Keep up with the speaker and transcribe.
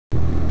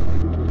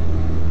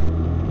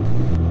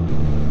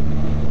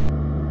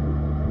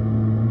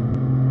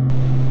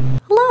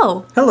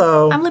Hello.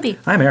 Hello. I'm Libby.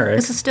 I'm Eric.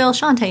 This is still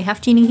Shantae,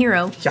 Half-Genie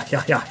Hero.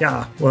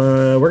 Yeah.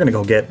 We're gonna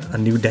go get a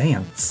new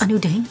dance. A new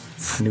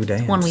dance? A new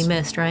dance. One we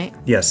missed, right?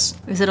 Yes.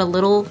 Is it a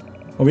little...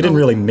 Well, we didn't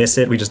really miss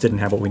it. We just didn't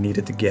have what we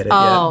needed to get it yet.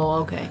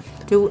 Oh, okay.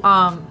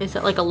 Is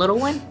it like a little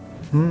one?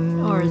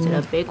 Or is it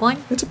a big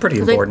one? It's a pretty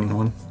important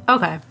one.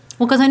 Okay.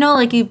 Well, because I know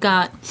like you've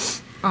got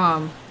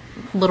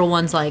little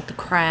ones like the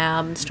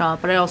crab and stuff,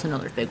 but I also know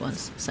there's big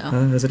ones. So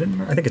Is it in?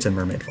 I think it's in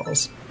Mermaid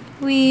Falls.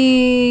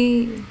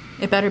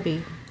 It better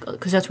be,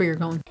 because that's where you're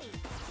going.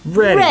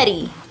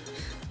 Ready.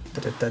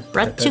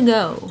 Ready to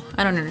go.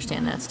 I don't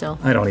understand that still.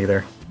 I don't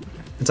either.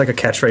 It's like a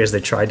catchphrase they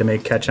tried to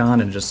make catch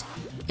on and just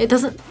it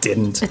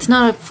didn't. It's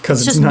not.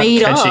 It's just not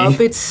made catchy. up.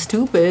 It's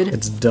stupid.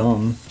 It's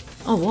dumb.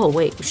 Oh, whoa,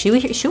 wait. She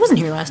wasn't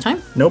here last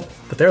time. Nope.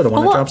 But they're the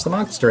one that drops the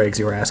monster eggs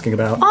you were asking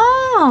about.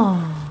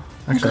 Oh.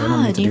 Actually, I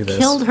don't need to do this. You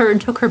killed her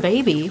and took her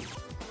baby.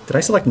 Did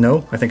I select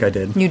no? I think I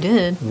did. You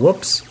did.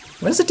 Whoops.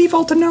 Why does it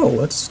default to no?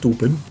 That's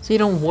stupid. So you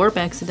don't warp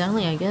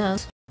accidentally, I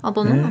guess.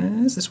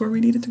 Is this where we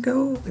needed to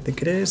go? I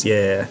think it is.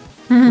 Yeah.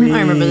 I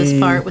remember this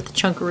part with the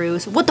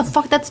chunkaroos. What the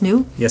fuck? That's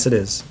new? Yes, it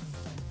is.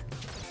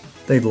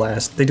 They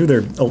do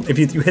their... If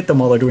you hit them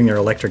while they're doing their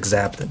electric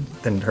zap,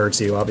 then it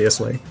hurts you,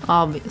 obviously.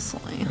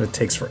 Obviously. But it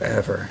takes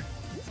forever.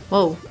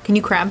 Whoa. Can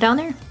you crab down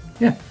there?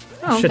 Yeah.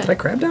 Oh, Shit, okay. did I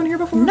crab down here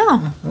before?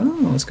 No.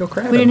 Oh, let's go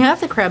crab. We didn't have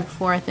the crab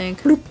before, I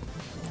think. Bloop.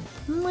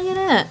 Look at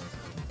that.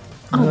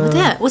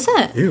 Oh, what's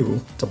that? Ew,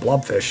 it's a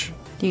blobfish.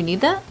 Do you need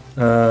that?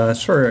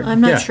 Sure.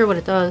 I'm not sure what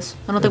it does.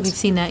 I don't think we've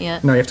seen that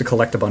yet. No, you have to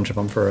collect a bunch of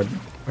them for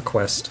a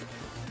quest.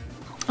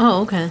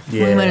 Oh, okay.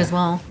 Yeah. Well, we might as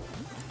well.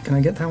 Can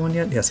I get that one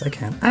yet? Yes, I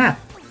can. Ah!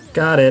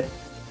 Got it.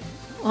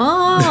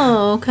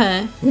 Oh,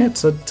 okay. Yeah,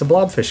 it's a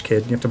blobfish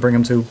kid. You have to bring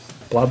him to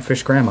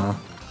Blobfish Grandma.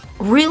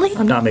 Really?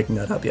 I'm not making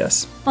that up,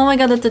 yes. Oh my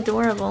god, that's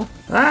adorable.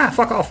 Ah,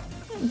 fuck off.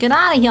 Get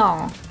out of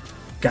here.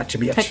 Gotcha,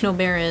 bitch.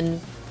 Technobaron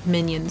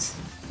minions.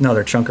 No,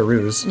 they're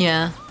chunkaroos.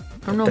 Yeah.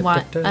 I don't know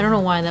why. I don't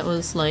know why that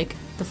was like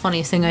the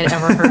funniest thing I'd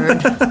ever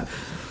heard.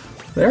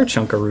 They are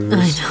chunkaroos.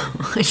 I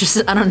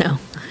know. I don't know.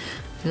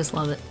 I just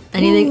love it.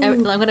 Anything.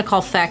 I'm gonna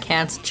call fat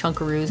cats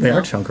chunkaroos. They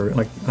are chunkaroos.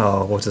 Like,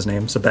 oh, what's his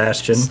name?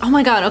 Sebastian. Oh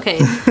my god. Okay.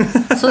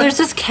 So there's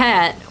this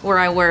cat where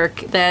I work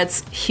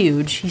that's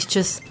huge. He's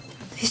just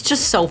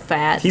so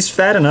fat. He's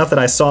fat enough that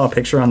I saw a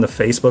picture on the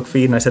Facebook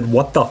feed and I said,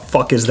 what the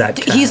fuck is that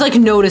cat? He's like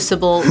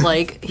noticeable,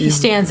 like he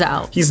stands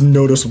out. He's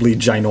noticeably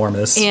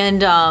ginormous.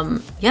 And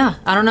yeah,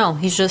 I don't know.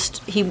 He's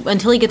just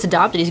until he gets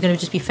adopted, he's gonna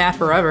just be fat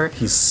forever.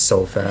 He's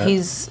so fat.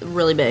 He's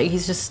really big.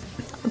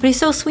 But he's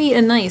so sweet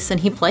and nice, and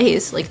he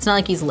plays. Like it's not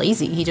like he's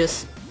lazy. He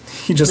just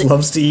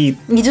loves to eat.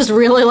 He just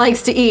really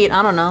likes to eat.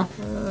 I don't know.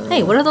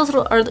 Hey, what are those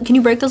little? Can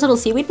you break those little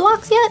seaweed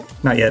blocks yet?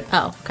 Not yet.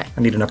 Oh, okay.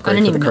 I need an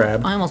upgrade for the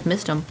crab. I almost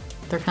missed them.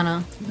 They're kind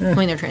of. I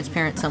mean, they're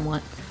transparent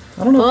somewhat.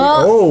 I don't know.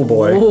 Oh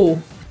boy.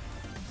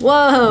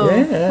 Whoa. Yeah.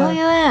 Look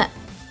at that.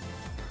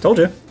 Told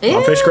you.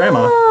 Blobfish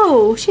Grandma.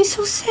 Oh, she's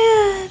so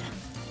sad.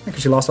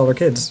 Because she lost all her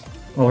kids.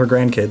 All her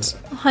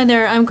grandkids. Hi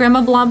there, I'm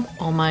Grandma Blob.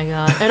 Oh my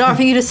god. I'd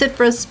offer you to sit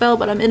for a spell,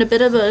 but I'm in a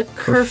bit of a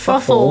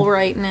kerfuffle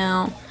right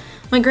now.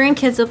 My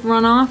grandkids have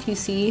run off, you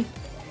see.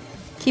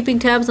 Keeping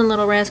tabs on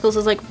little rascals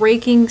is like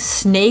raking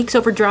snakes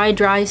over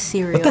dry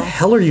cereal. What the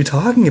hell are you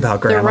talking about,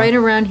 Grandma? They're right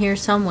around here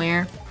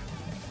somewhere.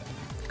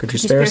 Could you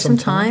spare some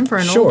time for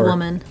an old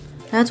woman?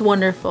 That's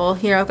wonderful.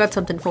 Here, I've got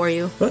something for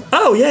you.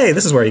 Oh, yay,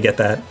 this is where you get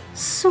that.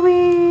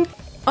 Sweet.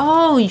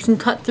 Oh, you can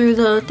cut through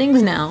the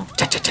things now.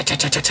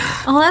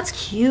 Oh, that's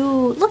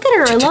cute. Look at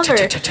her. I love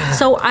her.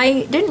 So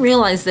I didn't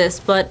realize this,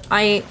 but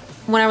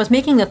when I was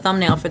making the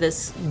thumbnail for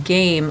this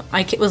game,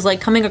 I was like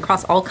coming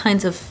across all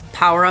kinds of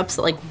power-ups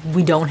that like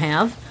we don't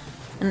have.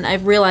 And I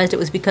realized it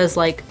was because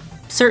like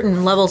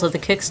certain levels of the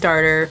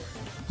Kickstarter,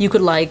 you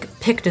could like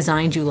pick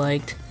designs you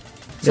liked.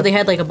 So they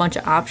had like a bunch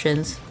of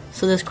options.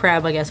 So this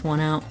crab, I guess,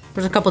 won out.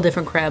 There's a couple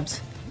different crabs.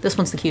 This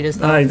one's the cutest,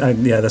 though.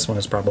 Yeah, this one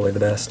is probably the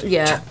best.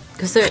 Yeah,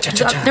 because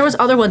there was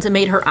other ones that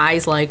made her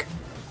eyes, like,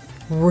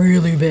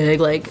 really big.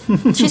 Like,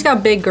 she's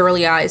got big,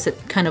 girly eyes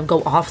that kind of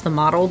go off the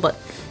model, but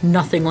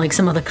nothing like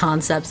some of the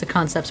concepts. The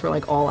concepts were,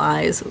 like, all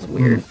eyes. It was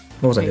weird.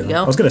 What was I doing?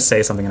 I was going to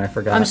say something and I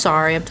forgot. I'm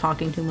sorry. I'm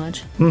talking too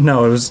much.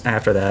 No, it was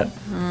after that.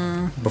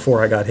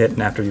 Before I got hit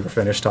and after you were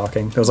finished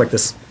talking. There was, like,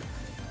 this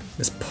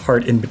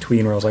part in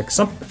between where I was like,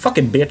 some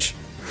fucking bitch.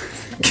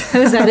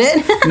 Was that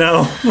it?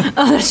 No.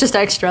 Oh, that's just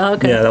extra.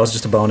 Okay. Yeah, that was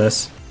just a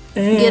bonus.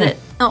 Get it?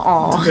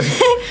 Oh,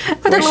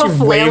 with their little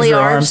flaily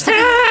arms.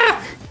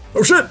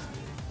 Oh shit!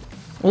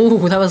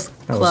 Ooh, that was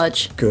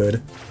clutch. Was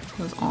good. That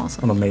was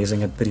awesome. I'm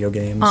amazing at video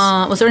games.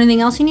 Was there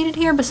anything else you needed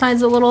here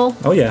besides the little?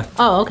 Oh yeah.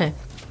 Oh, okay.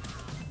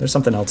 There's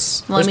something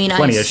else. Well, There's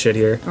plenty of shit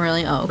here.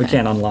 Really? Oh, okay. We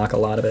can't unlock a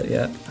lot of it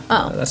yet.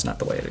 Oh. That's not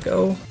the way to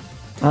go.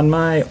 On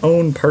my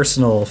own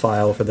personal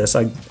file for this,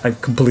 I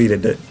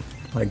completed it.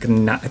 Like,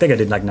 I think I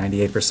did like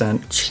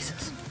 98%.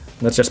 Jesus.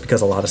 That's just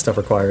because a lot of stuff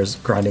requires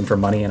grinding for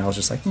money, and I was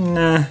just like,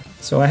 nah.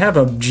 So I have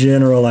a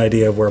general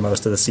idea of where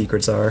most of the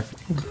secrets are.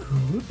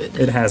 Good.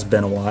 It has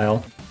been a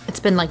while.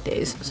 It's been like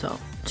days, so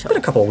It's been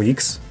a couple of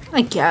weeks.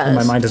 I guess. And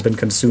my mind has been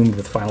consumed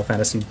with Final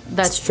Fantasy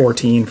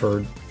 14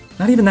 for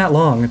Not even that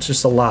long. It's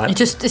just a lot.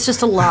 It's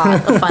just a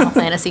lot of Final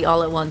Fantasy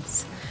all at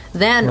once.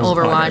 Then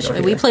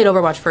Overwatch. We played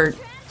Overwatch for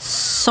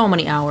so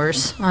many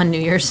hours on New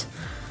Year's.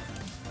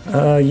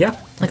 Yeah.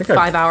 Like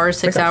 5 hours,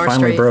 6 hours I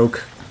finally straight.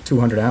 broke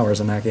 200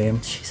 hours in that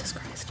game. Jesus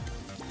Christ.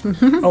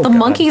 Oh, the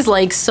monkey's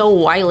like so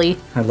wily.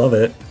 I love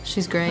it.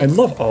 She's great. I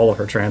love all of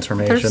her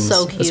transformations. They're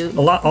so cute.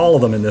 All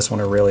of them in this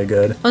one are really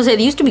good. I would say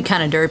they used to be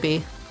kind of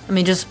derpy. I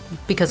mean, just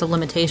because of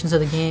limitations of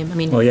the game. I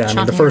mean, Well, yeah, I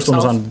mean, the first one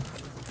was on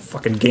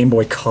fucking Game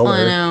Boy Color.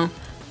 I know.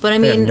 But I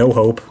They had mean, no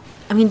hope.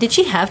 I mean, did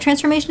she have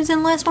transformations in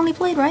the last one we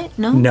played, right?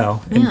 No?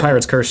 No. In Yeah.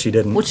 Pirate's Curse, she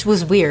didn't. Which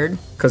was weird.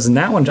 Because in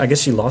that one, I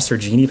guess she lost her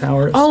genie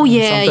powers. Oh, or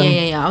yeah.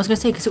 something. I was going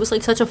to say, because it was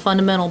like such a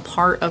fundamental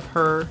part of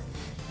her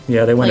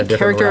Yeah, they went a like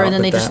different character, route and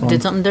then they with just that did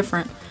one. something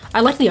different.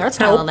 I liked the art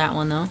style Help. of that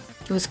one, though.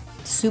 It was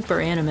super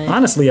anime.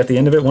 Honestly, at the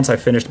end of it, once I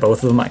finished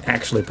both of them, I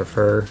actually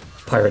prefer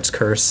Pirate's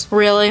Curse.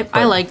 Really?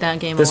 I like that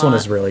game a lot. This one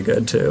is really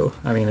good, too.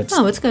 I mean, it's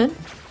Oh, it's good.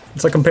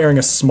 it's like comparing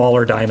a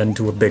smaller diamond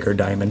to a bigger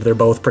diamond. They're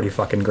both pretty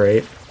fucking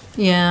great.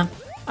 Yeah.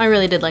 I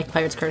really did like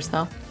Pirate's Curse,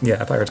 though.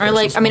 Yeah, Pirate's Curse is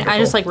I just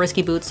wonderful. like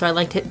Risky Boots, so I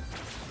liked it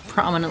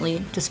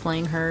prominently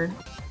displaying her.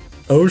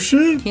 Oh,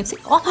 shit! Can't see.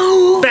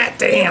 Oh! Bat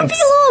dance!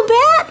 Pretty little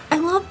bat! I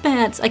love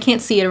bats. I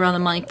can't see it around the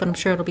mic, but I'm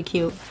sure it'll be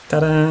cute.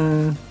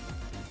 Ta-da!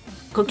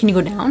 Can you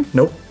go down?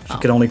 Nope. She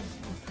can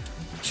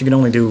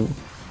only do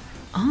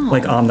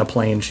like on the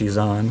plane she's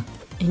on.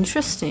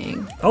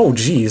 Interesting. Oh,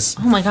 jeez.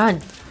 Oh my god.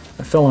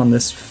 I fell on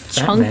this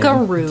fat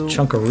Chunkaroo. man.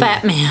 Chunkaroo.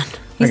 Fat man.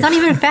 He's not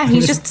even fat.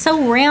 He's just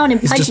so round and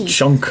He's pudgy. just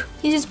chunk.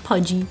 He's just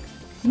pudgy.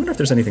 I wonder if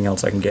there's anything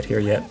else I can get here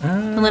yet.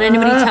 Don't let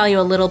anybody tell you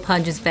a little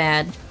pudge is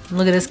bad.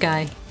 Look at this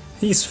guy.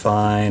 He's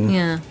fine.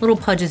 Yeah, little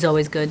pudge is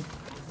always good.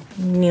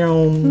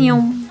 Meow.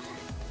 Meow.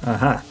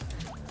 Aha.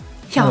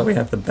 Now that we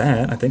have the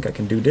bat, I think I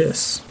can do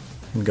this.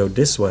 And go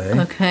this way.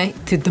 Okay.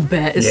 Dude, the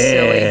bat is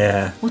silly.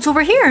 Yeah. What's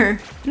over here?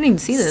 I didn't even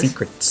see this.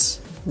 Secrets.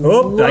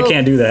 Oh, I Whoa.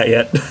 can't do that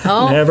yet.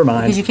 Oh, Never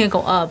mind. because you can't go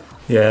up.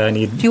 Yeah, I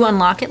need... Do you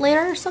unlock it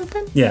later or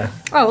something? Yeah.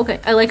 Oh, okay.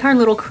 I like her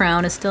little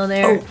crown is still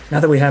there. Oh, now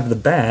that we have the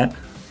bat...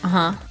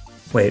 Uh-huh.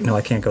 Wait, no,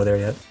 I can't go there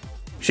yet.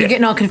 You're Shit.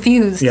 getting all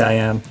confused. Yeah, I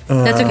am.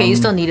 That's okay. You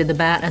still needed the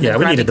bat and yeah, the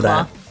we crappy needed the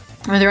claw.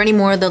 bat. Are there any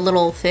more of the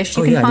little fish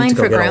you Oh can yeah, I need find to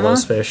go for get Grandma? all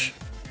those fish.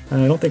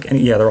 I don't think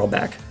any... Yeah, they're all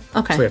back.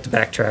 Okay. So we have to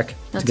backtrack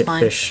That's to get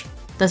fine. fish.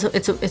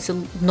 It's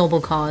a noble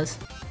cause.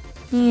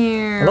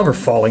 I love her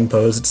falling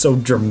pose. It's so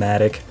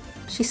dramatic.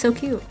 She's so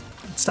cute.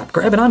 Stop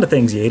grabbing onto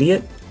things, you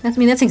idiot.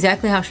 That's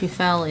exactly how she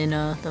fell in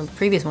the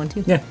previous one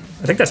too. Yeah,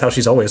 I think that's how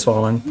she's always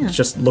fallen. It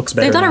just looks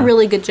better They've done now. a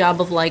really good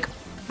job of like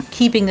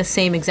keeping the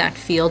same exact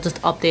feel,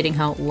 just updating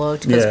how it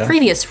looked. Because Yeah.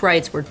 previous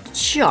sprites were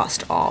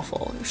just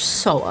awful. They're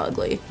so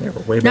ugly. They were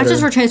way Not better.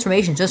 just her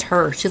transformation, just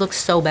her. She looks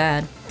so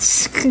bad.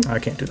 I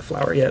can't do the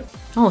flower yet.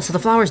 Oh, so the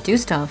flowers do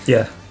stuff.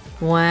 Yeah.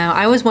 Wow,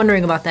 I was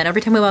wondering about that.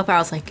 Every time we walk by, I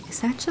was like, is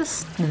that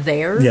just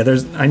there? Yeah,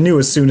 I knew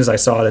as soon as I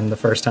saw it in the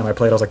first time I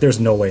played, I was like, there's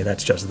no way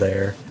that's just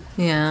there.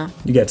 Yeah.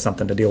 You get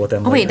something to deal with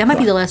them Oh, wait, later. that might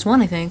be the last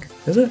one, I think.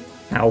 Is it?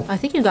 Ow. I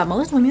think you got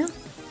most of them, yeah?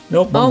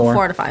 Nope, one Oh, more.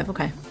 4 out of 5,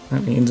 okay.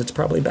 That means it's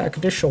probably back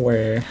this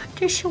way.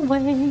 Dish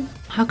away.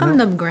 How come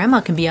the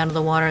grandma can be out of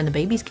the water and the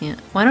babies can't?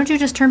 Why don't you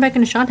just turn back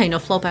into Shantae and you'll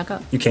float back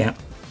up? You can't.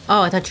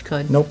 Oh, I thought you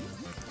could. Nope.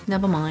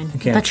 Never mind. You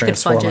can't thought you could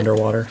transform fudge it.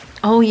 underwater.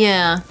 Oh,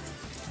 yeah.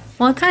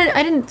 Well,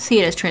 I didn't see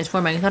it as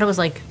transforming. I thought it was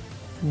like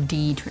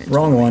de-transforming.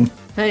 Wrong one.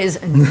 That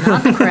is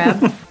not the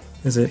crab.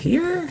 Is it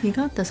here? You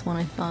got this one,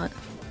 I thought.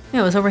 Yeah,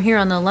 it was over here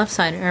on the left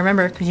side. I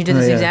remember because you did Oh,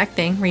 this yeah. exact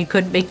thing where you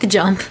couldn't make the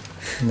jump.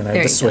 And then I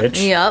There have to you go.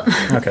 switch. Yep.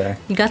 Okay.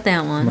 You got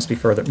that one. Must be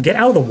further. Get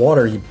out of the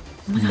water, you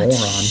moron.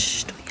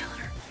 Shh, don't yell at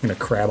her. I'm gonna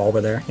crab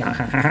over there. Yeah,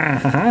 ha, ha,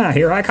 ha, ha,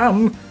 here I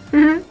come.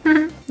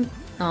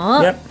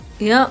 Oh, Yep.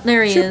 yep,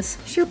 there he is.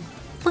 Shoot.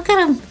 Look at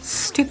him,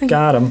 stupid.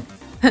 Got him.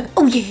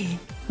 Oh yeah.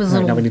 His All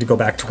right, now little we need to go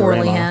back to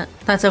twirly Grandma. hat.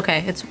 That's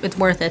okay. It's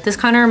worth it. This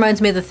kind of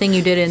reminds me of the thing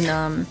you did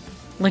in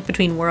Link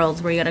Between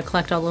Worlds, where you got to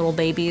collect all the little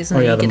babies and Oh,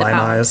 then yeah, you the get the Mai-Mais.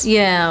 powers.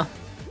 Yeah,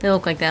 they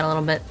look like that a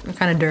little bit. They're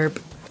kind of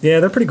derp. Yeah,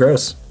 they're pretty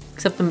gross.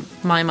 Except the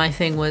my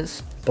thing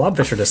was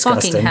Blobfish are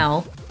disgusting. fucking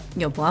hell.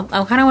 Yo, blob.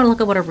 I kind of want to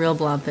look at what a real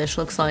blobfish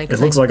looks like. It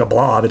looks like a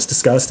blob. It's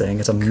disgusting.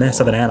 It's a mess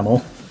of an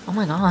animal. Oh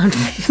my god.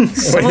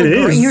 Wait, it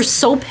is. You're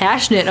so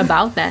passionate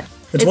about that.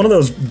 It's one of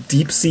those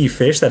deep sea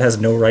fish that has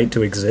no right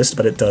to exist,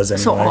 but it does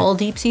anyway. So all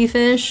deep sea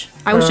fish?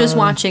 I was just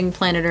watching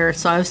Planet Earth,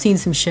 so I've seen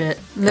some shit.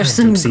 There's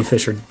some. deep sea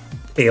fish are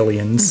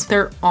aliens.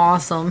 They're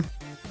awesome.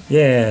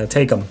 Yeah,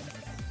 take them.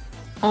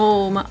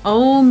 Oh my!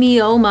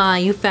 Oh my!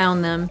 You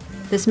found them.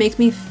 This makes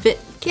me fit.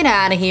 Get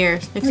out of here.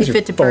 Makes me There's your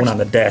fit to phone burst. on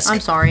the desk. I'm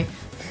sorry.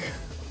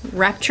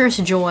 Rapturous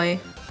joy.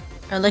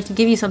 I'd like to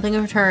give you something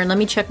in return. Let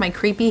me check my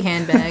creepy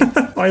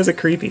handbag. Why is it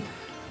creepy?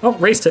 Oh,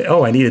 race to...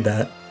 Oh, I needed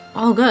that.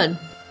 Oh, good.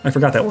 I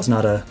forgot that was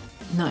not a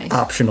Nice.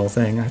 optional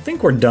thing. I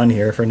think we're done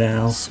here for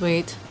now.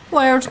 Sweet.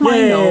 Where's my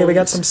Yay, nose? we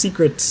got some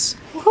secrets.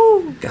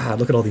 Woohoo! God,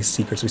 look at all these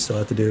secrets we still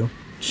have to do.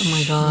 Oh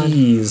my god.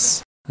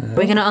 Jeez. Are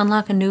we gonna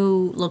unlock a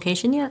new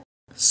location yet?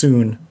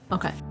 Soon.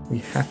 Okay. We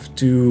have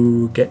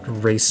to get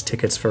race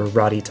tickets for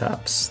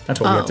Rottytops. That's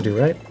what we have to do,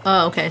 right?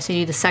 Oh, okay. So you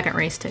need the second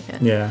race ticket.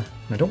 Yeah.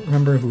 I don't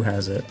remember who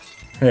has it.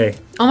 I Hey.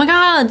 Oh my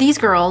god, these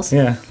girls.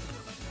 Yeah.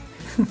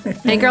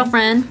 Hey,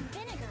 girlfriend.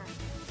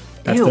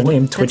 That's Ew, their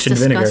name, Twitch and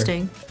Vinegar.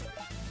 Disgusting.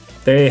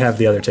 They have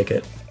the other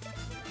ticket.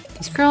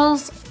 These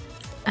girls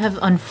have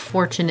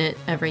unfortunate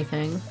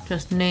everything.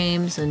 Just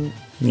names and...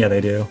 Yeah,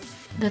 they do.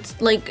 That's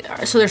like...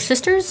 So they're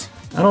sisters?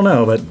 I don't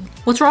know, but...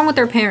 What's wrong with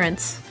their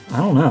parents? I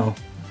don't know.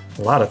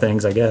 A lot of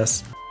things, I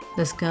guess.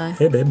 This guy.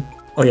 Hey, babe.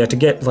 Oh, yeah, to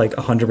get like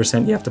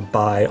 100%, you have to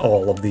buy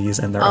all of these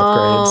and their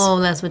upgrades. Oh,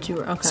 that's what you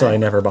were... Okay. So I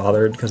never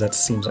bothered, because that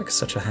seems like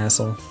such a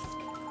hassle.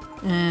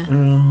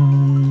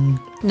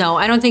 No,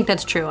 I don't think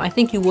that's true. I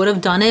think you would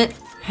have done it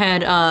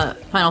had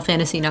Final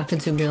Fantasy not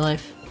consumed your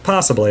life.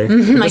 Possibly.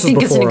 I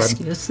think it's an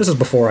excuse. This is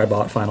before I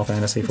bought Final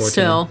Fantasy 14.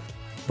 Still.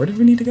 Where did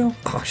we need to go?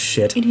 Oh,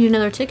 shit. You need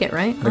another ticket,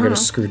 right? I think I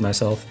just screwed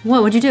myself.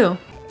 What? What'd you do?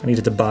 I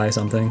needed to buy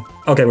something.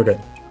 Okay, we're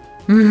good.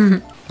 I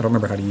don't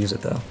remember how to use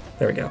it, though.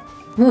 There we go.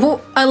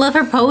 I love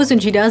her pose when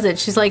she does it.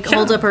 She's like,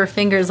 holds up her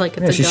fingers like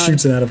it's a she gun.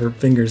 shoots it out of her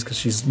fingers because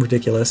she's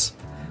ridiculous.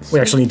 We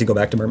actually need to go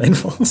back to Mermaid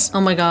Falls.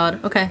 Oh my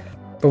god, okay.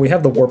 But we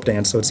have the warp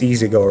dance, so it's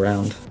easy to go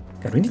around.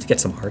 God, we need to get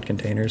some heart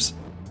containers.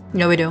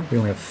 No, we do. We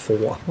only have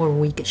 4. We're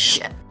weak as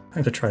shit. I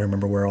have to try to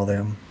remember where all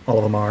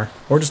of them are.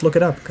 Or just look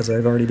it up, because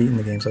I've already beaten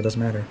the game, so it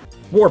doesn't matter.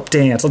 Warp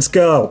dance, let's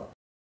go!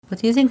 What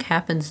do you think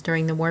happens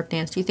during the warp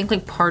dance? Do you think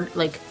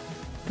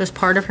does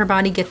part of her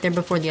body get there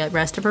before the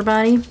rest of her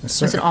body?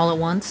 Yes, or is it all at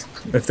once?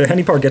 If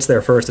any part gets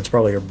there first, it's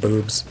probably her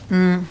boobs.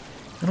 I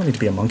don't need to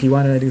be a monkey,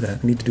 why did I do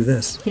that? I need to do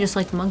this. He just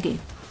like the monkey.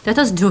 That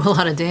doesn't do a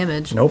lot of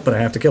damage. Nope, but I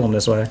have to kill him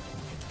this way.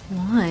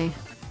 Why?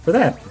 For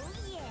that.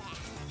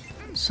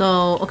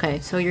 So, okay,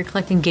 so you're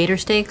collecting gator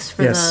steaks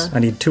for Yes, I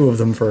need 2 of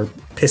them for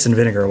Piss and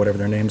Vinegar or whatever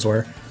their names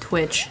were.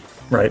 Twitch.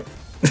 Right.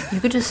 You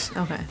could just,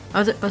 okay. I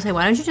was gonna say,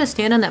 why don't you just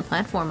stand on that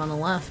platform on the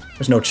left?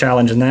 There's no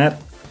challenge in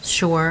that.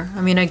 Sure.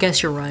 I mean, I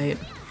guess you're right.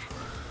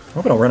 I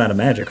hope I don't run out of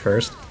magic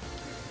first.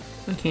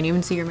 I can't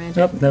even see your magic.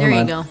 Nope, never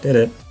mind. There you go. Did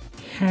it.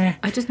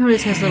 I just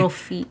noticed his little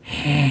feet.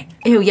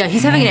 Ew, yeah,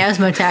 he's having an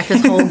asthma attack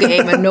this whole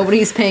game and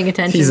nobody's paying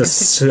attention. He's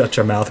such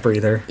a mouth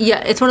breather. Yeah,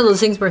 it's one of those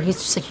things where he's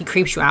just like, he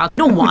creeps you out.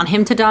 You don't want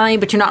him to die,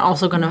 but you're not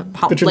also gonna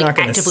But you're not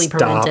going to actively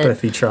prevent stop it.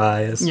 if he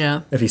tries.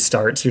 Yeah. If he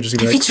starts, you're just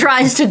going to If be he like...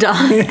 tries to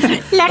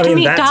die, let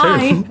me that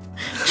die. too.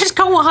 Just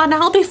go on,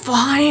 I'll be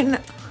fine.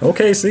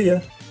 Okay, see ya.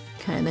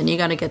 Okay, and then you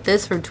gotta get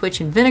this from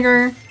Twitch and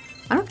Vinegar.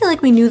 I don't feel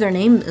like we knew their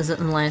name in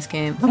the last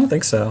game. I don't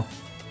think so.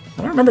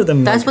 I don't remember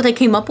them... That's what they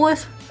came up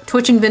with?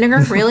 Twitch and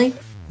Vinegar? Really?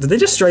 Did they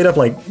just straight up,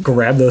 like,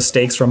 grab those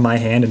steaks from my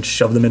hand and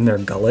shove them in their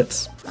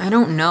gullets? I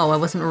don't know. I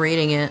wasn't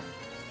reading it.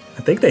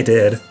 I think they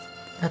did.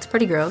 That's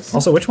pretty gross.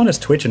 Also, which one is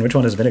Twitch and which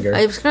one is Vinegar?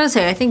 I was gonna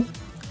say, I think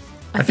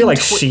feel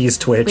like she's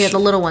Twitch. Yeah, the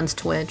little one's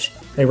Twitch.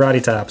 Hey,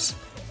 Rottytops.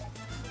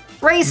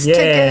 Race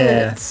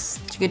tickets!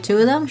 Did you get 2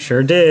 of them?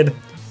 Sure did.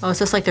 Oh, it's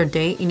just like their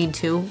date? You need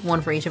 2?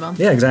 1 for each of them?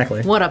 Yeah,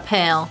 exactly. What a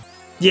pal.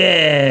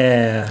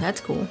 Yeah!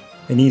 That's cool.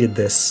 I needed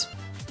this.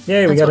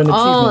 Yay, we got an achievement.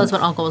 Oh, that's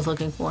what Uncle was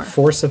looking for.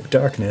 Force of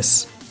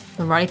Darkness.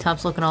 The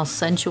Rottytops looking all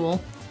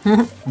sensual.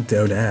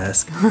 Don't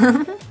ask.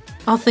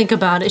 I'll think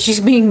about it.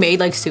 She's being made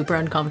like super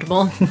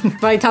uncomfortable.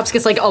 Rottytops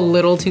gets like a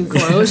little too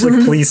close.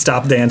 Like, please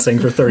stop dancing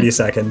for 30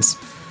 seconds.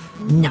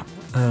 No.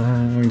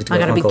 We need to go I to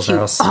gotta be Uncle's cute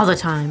house. all the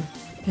time.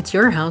 It's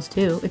your house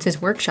too. It's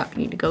his workshop you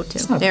need to go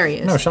to. There he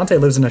is. No, Shantae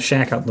lives in a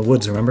shack out in the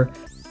woods, remember?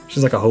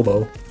 She's like a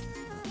hobo.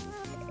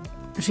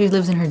 She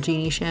lives in her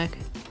genie shack.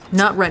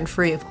 Not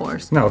rent-free, of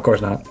course. No, of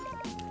course not.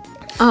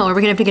 Oh, are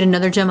we gonna have to get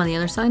another gem on the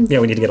other side? Yeah,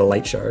 we need to get a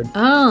light shard.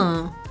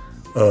 Oh.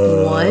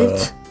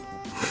 What?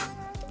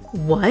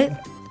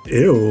 What?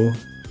 Ew.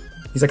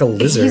 He's like a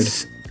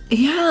lizard.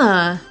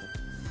 Yeah.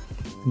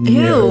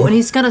 No. Ew, and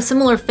he's got a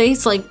similar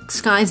face like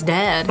Sky's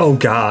dad. Oh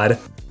god.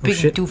 Big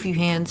shit. doofy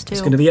hands too.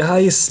 It's gonna be a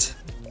heist.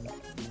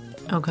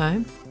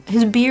 Okay.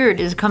 His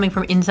beard is coming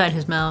from inside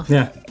his mouth.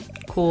 Yeah.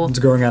 Cool. It's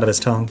growing out of his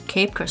tongue.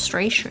 Cape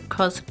crustacean.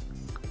 Crustacean.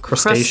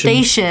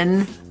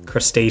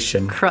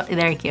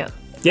 There you go.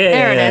 Yeah.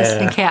 There it is,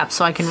 in caps,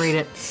 so I can read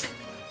it.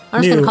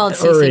 I'm just gonna call it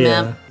CC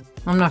map.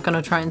 I'm not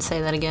gonna try and say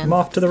that again. I'm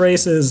off to the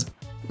races.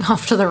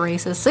 Off to the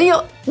races. See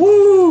you.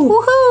 Woo!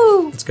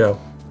 Woohoo! Let's go.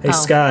 Hey,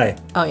 Sky.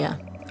 Oh yeah.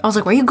 I was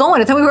like, where are you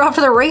going? I thought we were off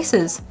to the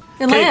races.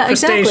 Cape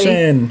Exactly.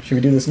 Crustacean. Should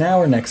we do this now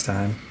or next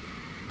time?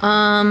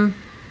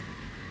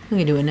 We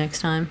can do it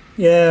next time.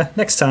 Yeah,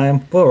 next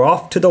time. We're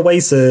off to the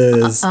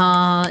races.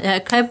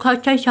 Cape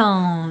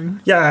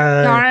Crustacean.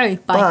 Yeah.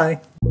 Alright, bye.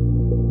 Bye.